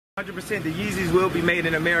100% the Yeezys will be made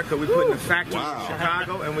in America. We put in a factory in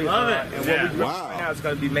Chicago, and we love it. And what we do right now is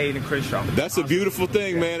going to be made in Crenshaw. That's a beautiful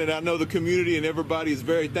thing, man. And I know the community and everybody is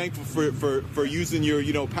very thankful for using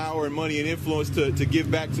your power and money and influence to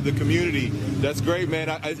give back to the community. That's great, man.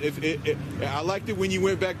 I liked it when you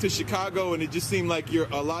went back to Chicago, and it just seemed like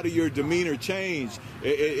a lot of your demeanor changed.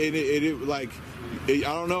 I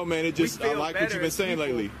don't know, man. I like what you've been saying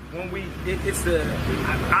lately. When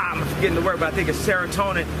I'm forgetting the word, but I think it's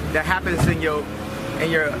serotonin that happens in your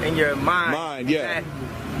mind. Yeah.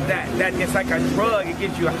 That it's like a drug. It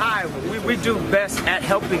gives you a high. We do best at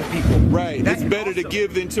helping people. Right. It's better to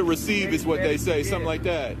give than to receive, is what they say. Something like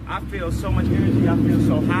that. I feel so much energy. I feel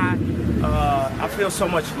so high. I feel so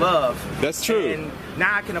much love. That's true. And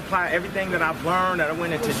now I can apply everything that I've learned, that I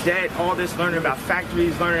went into debt, all this learning about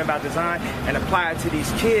factories, learning about design, and apply it to these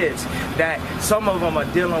kids that some of them are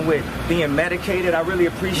dealing with being medicated. I really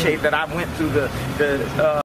appreciate that I went through the